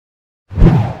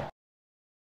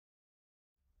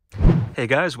Hey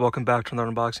guys, welcome back to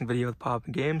another unboxing video with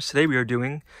POPnGAMES. Today we are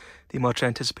doing the much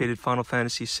anticipated Final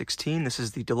Fantasy XVI. This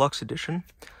is the deluxe edition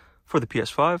for the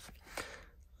PS5.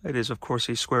 It is of course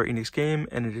a Square Enix game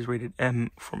and it is rated M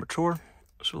for mature.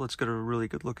 So let's get a really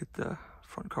good look at the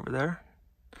front cover there.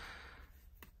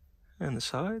 And the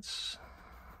sides.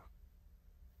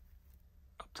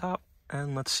 Up top.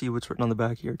 And let's see what's written on the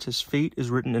back here. It says, "Fate is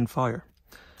written in fire.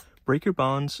 Break your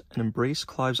bonds and embrace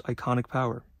Clive's iconic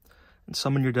power. And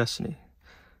summon your destiny."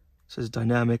 It says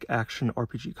dynamic action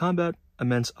RPG combat,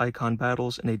 immense icon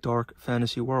battles in a dark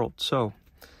fantasy world. So,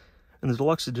 in the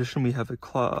deluxe edition, we have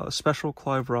a special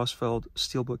Clive Rosfeld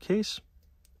steelbook case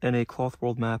and a cloth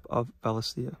world map of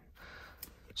Valisthea.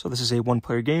 So this is a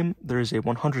one-player game. There is a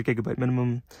 100 gigabyte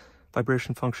minimum.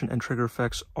 Vibration function and trigger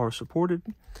effects are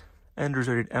supported. And there's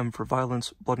rated M for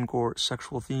violence, blood and gore,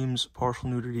 sexual themes, partial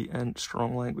nudity, and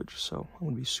strong language. So I'm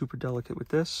going to be super delicate with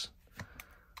this.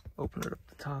 Open it up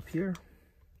the top here.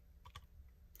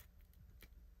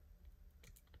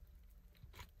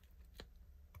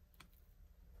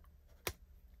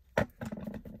 There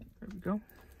we go.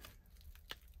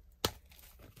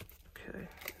 Okay.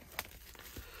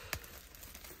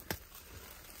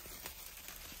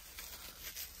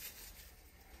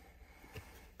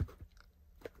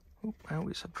 Oh, I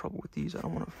always have trouble with these. I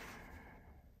don't want to...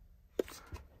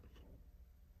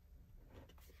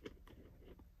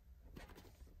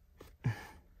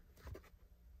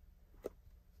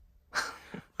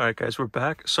 Alright guys, we're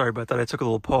back. Sorry about that. I took a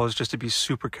little pause just to be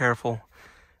super careful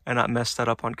and not mess that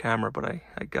up on camera, but I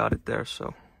got it there,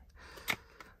 so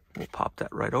we'll pop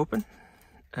that right open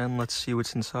and let's see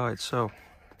what's inside. So,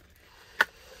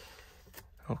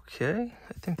 okay,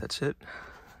 I think that's it.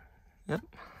 Yep.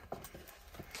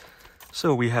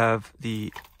 So we have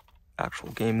the actual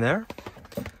game there.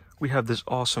 We have this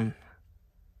awesome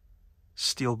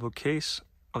steelbook case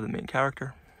of the main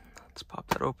character. Let's pop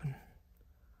that open.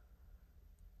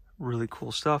 Really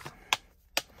cool stuff.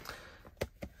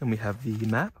 And we have the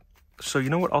map. So you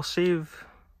know what? I'll save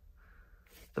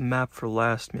the map for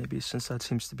last maybe, since that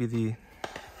seems to be the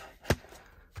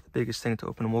biggest thing to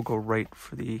open. And we'll go right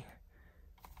for the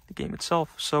game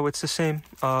itself. So it's the same,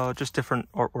 just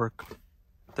different artwork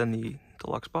than the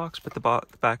deluxe box, but the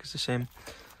back is the same.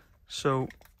 So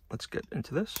let's get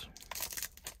into this.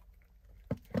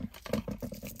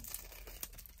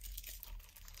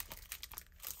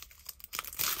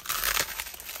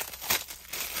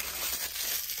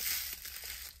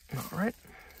 All right.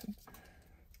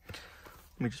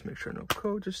 Let me just make sure no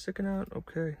code is sticking out.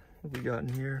 Okay, what we got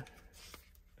in here?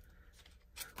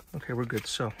 Okay, we're good.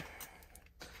 So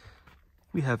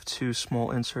we have two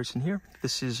small inserts in here.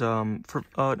 This is for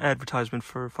an advertisement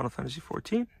for Final Fantasy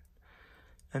XIV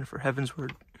and for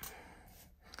Heavensward,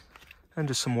 and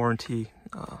just some warranty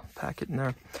packet in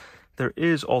there. There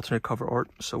is alternate cover art,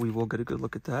 so we will get a good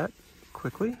look at that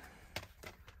quickly.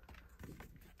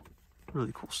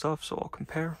 Really cool stuff, so I'll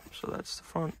compare. So that's the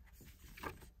front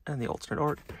and the alternate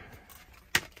art.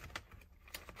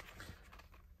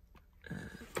 And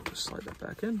just slide that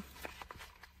back in.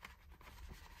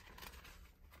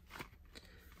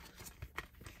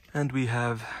 And we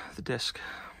have the disc.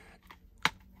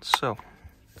 So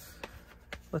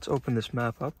let's open this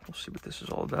map up. We'll see what this is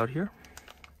all about here.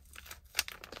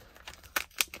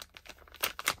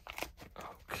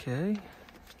 Okay.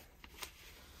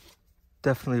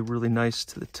 Definitely really nice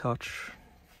to the touch.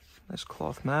 Nice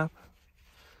cloth map.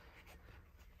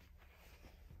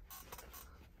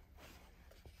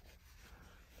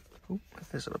 Oh,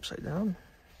 is it upside down?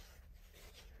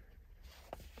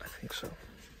 I think so.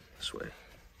 This way.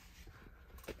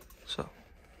 So,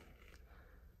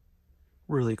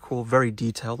 really cool, very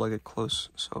detailed, like a close.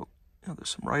 So, you know, there's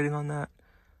some writing on that.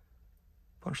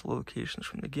 Bunch of locations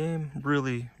from the game.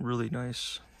 Really, really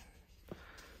nice.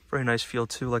 Very nice feel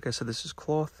too. Like I said, this is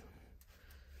cloth.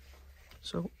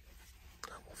 So,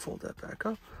 we'll fold that back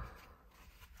up.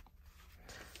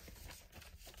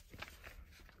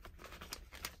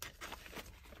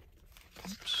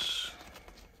 Oops.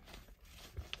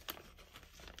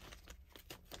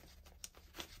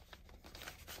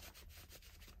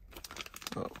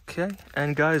 Okay,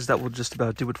 and guys, that will just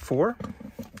about do it for.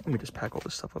 Let me just pack all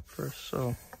this stuff up first.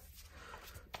 So,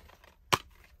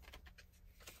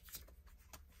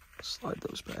 slide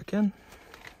those back in.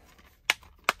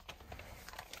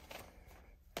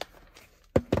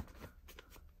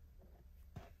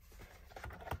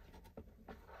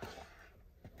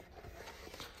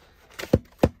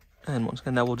 And once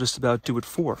again, that will just about do it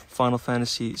for Final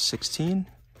Fantasy XVI,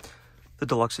 the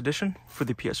deluxe edition for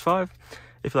the PS5.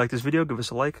 If you like this video, give us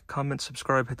a like, comment,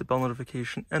 subscribe, hit the bell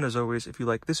notification, and as always, if you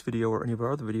like this video or any of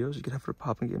our other videos, you can head over to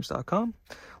POPnGAMES.com,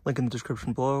 link in the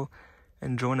description below,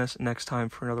 and join us next time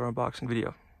for another unboxing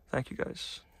video. Thank you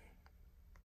guys.